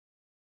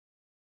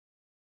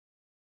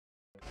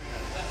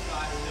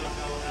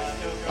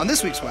On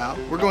this week's Wow,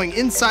 we're going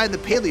inside the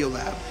Paleo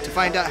Lab to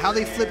find out how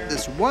they flipped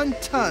this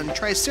 1-ton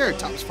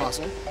Triceratops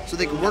fossil so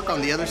they can work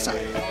on the other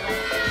side.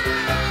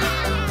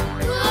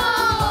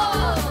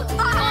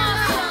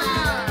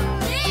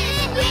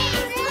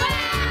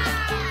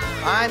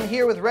 I'm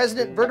here with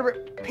resident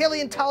vertebrate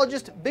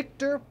paleontologist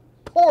Victor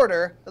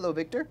Porter. Hello,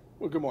 Victor.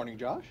 Well, good morning,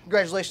 Josh.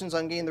 Congratulations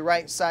on getting the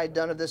right side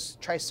done of this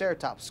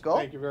Triceratops skull.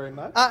 Thank you very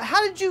much. How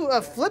did you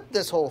flip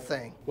this whole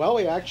thing? Well,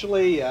 we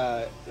actually,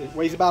 it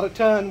weighs about a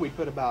ton. We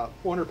put about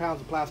 400 pounds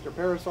of plaster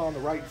parasol on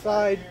the right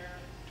side,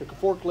 took a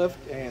forklift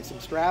and some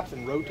straps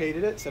and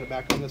rotated it, set it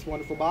back on this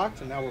wonderful box,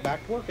 and now we're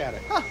back to work at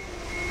it. Huh.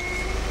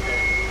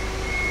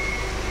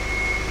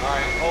 All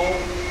right,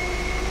 hold.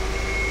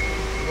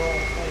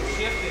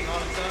 Shifting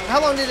on its own. How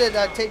long did it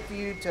take for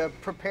you to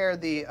prepare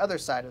the other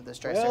side of this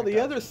Triceratops? Well, the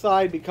other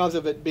side, because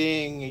of it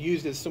being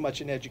used as so much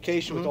in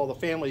education with all the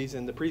families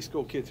and the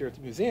preschool kids here at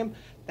the museum,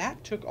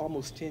 that took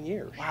almost 10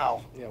 years.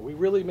 Wow. Yeah, we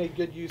really made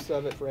good use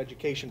of it for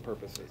education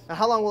purposes. Now,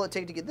 how long will it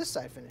take to get this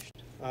side finished?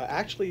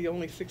 Actually,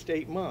 only 6 to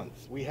 8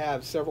 months. We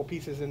have several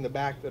pieces in the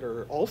back that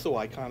are also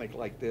iconic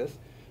like this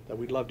that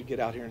we'd love to get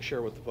out here and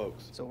share with the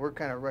folks. So we're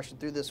kind of rushing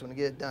through this one to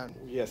get it done.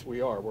 Yes, we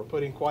are. We're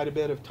putting quite a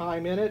bit of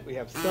time in it. We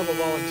have several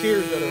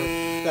volunteers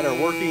that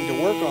are working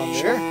to work on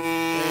this. Sure.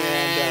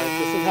 And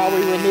this is how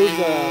we remove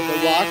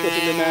the rock with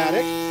the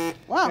pneumatic.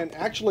 Wow. And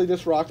actually,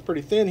 this rock's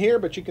pretty thin here,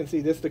 but you can see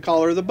this is the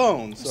color of the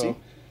bone. So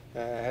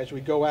as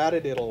we go at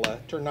it, it'll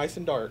turn nice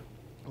and dark.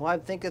 Well, I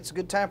think it's a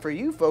good time for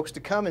you folks to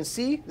come and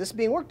see this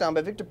being worked on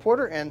by Victor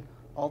Porter and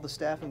all the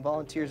staff and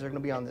volunteers that are going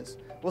to be on this.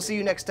 We'll see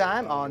you next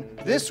time on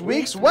This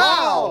Week's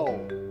Wow!